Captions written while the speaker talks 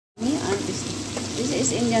This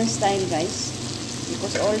is Indian style, guys.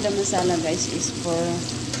 Because all the masala, guys, is for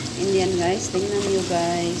Indian, guys. Tingnan nyo,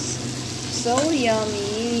 guys. So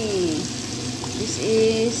yummy. This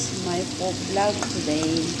is my pork vlog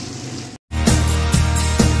today.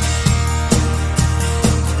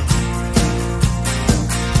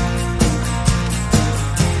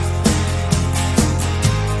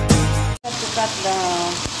 Cut the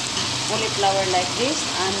cauliflower like this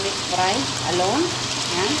and make fry alone.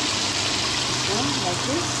 Yan. So, like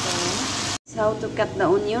this. So how to cut the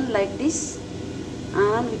onion like this.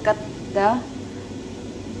 And we cut the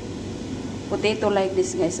potato like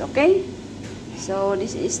this, guys. Okay? So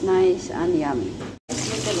this is nice and yummy.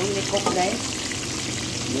 Little only cook, guys.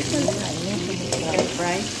 Little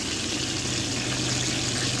fry.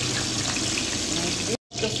 Like this.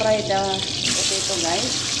 To fry the potato,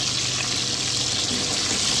 guys.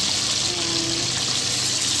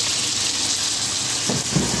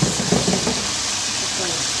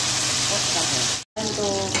 And to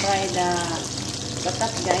fry the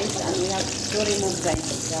cut, guys, and we have to remove,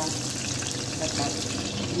 guys, the cut.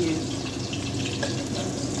 Here.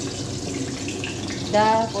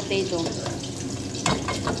 The potato.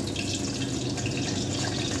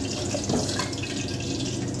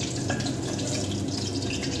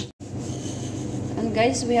 And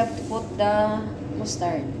guys, we have to put the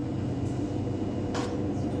mustard.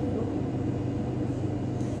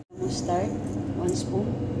 Mustard, 1 spoon.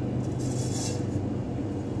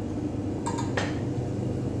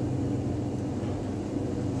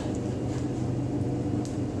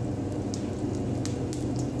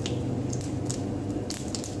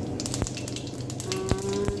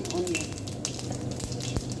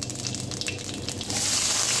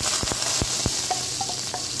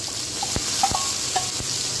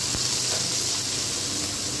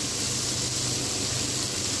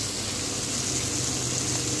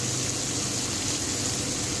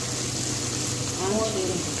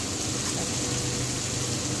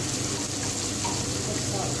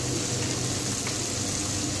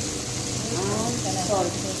 Salt.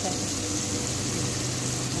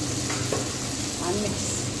 And mix.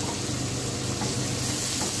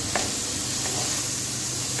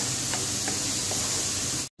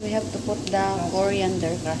 We have to put the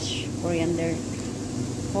coriander, crush coriander,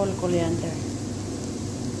 whole coriander.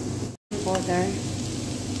 Powder.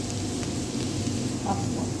 Half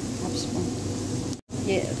spoon.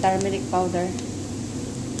 Yeah, turmeric powder.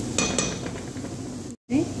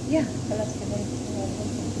 See? Yeah.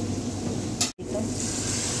 Ito.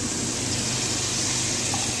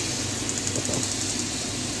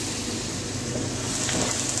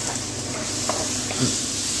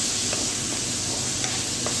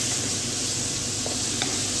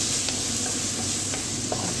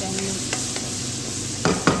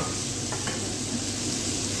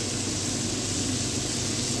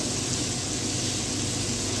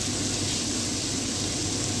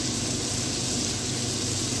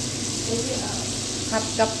 Half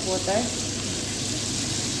cup water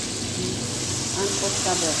and put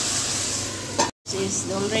cover. This is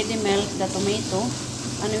already melt the tomato,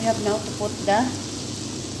 and we have now to put the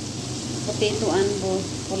potato and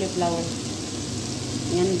cauliflower.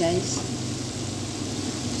 Yan, guys.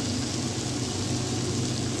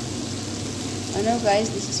 Ano, guys,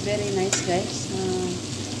 this is very nice, guys.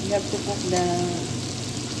 You have to cook the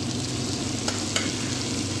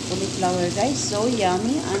cauliflower, guys. So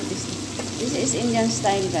yummy, and this is Indian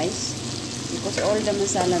style, guys, because all the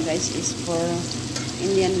masala, guys, is for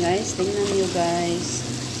Indian, guys. Tingnan nyo, guys.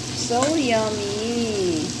 So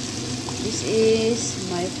yummy. This is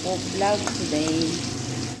my pork vlog today.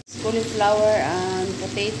 Cauliflower and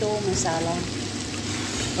potato masala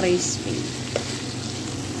crispy.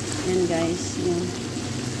 Yan, guys. Yan.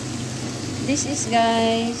 This is,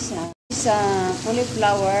 guys,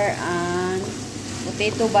 cauliflower and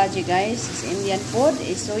potato baje, guys. It's Indian food.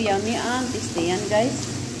 It's so yummy and tasty. Yan, guys.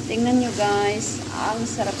 Tingnan nyo, guys. Ang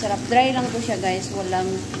sarap-sarap. Dry lang po siya, guys.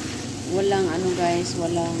 Walang ano, guys.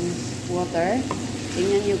 Walang water.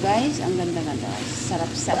 Tingnan nyo, guys. Ang ganda-ganda.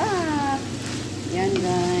 Sarap-sarap. Yan,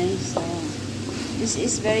 guys. So, this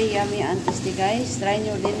is very yummy and tasty, guys. Try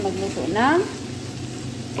nyo din magluto ng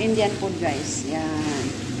Indian food, guys. Yan.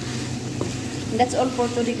 That's all for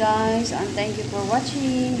today, guys, and thank you for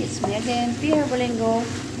watching. It's me again, Pierre Bolingo,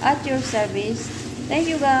 at your service. Thank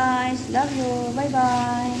you, guys. Love you.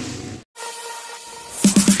 Bye-bye.